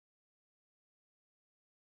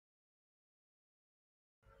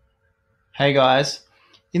Hey guys,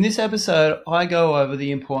 in this episode, I go over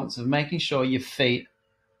the importance of making sure your feet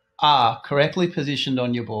are correctly positioned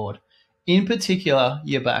on your board, in particular,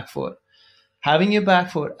 your back foot. Having your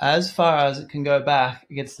back foot as far as it can go back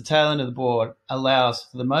against the tail end of the board allows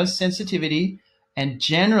for the most sensitivity and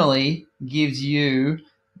generally gives you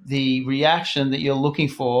the reaction that you're looking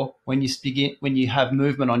for when you have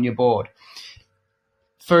movement on your board.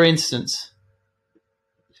 For instance,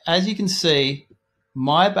 as you can see,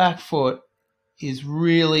 my back foot is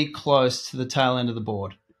really close to the tail end of the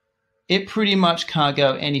board. It pretty much can't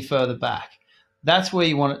go any further back. That's where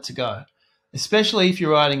you want it to go, especially if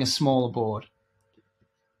you're riding a smaller board.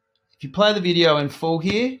 If you play the video in full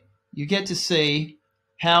here, you get to see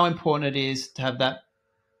how important it is to have that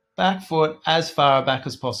back foot as far back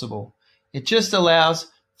as possible. It just allows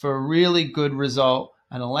for a really good result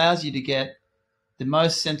and allows you to get the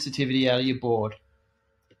most sensitivity out of your board.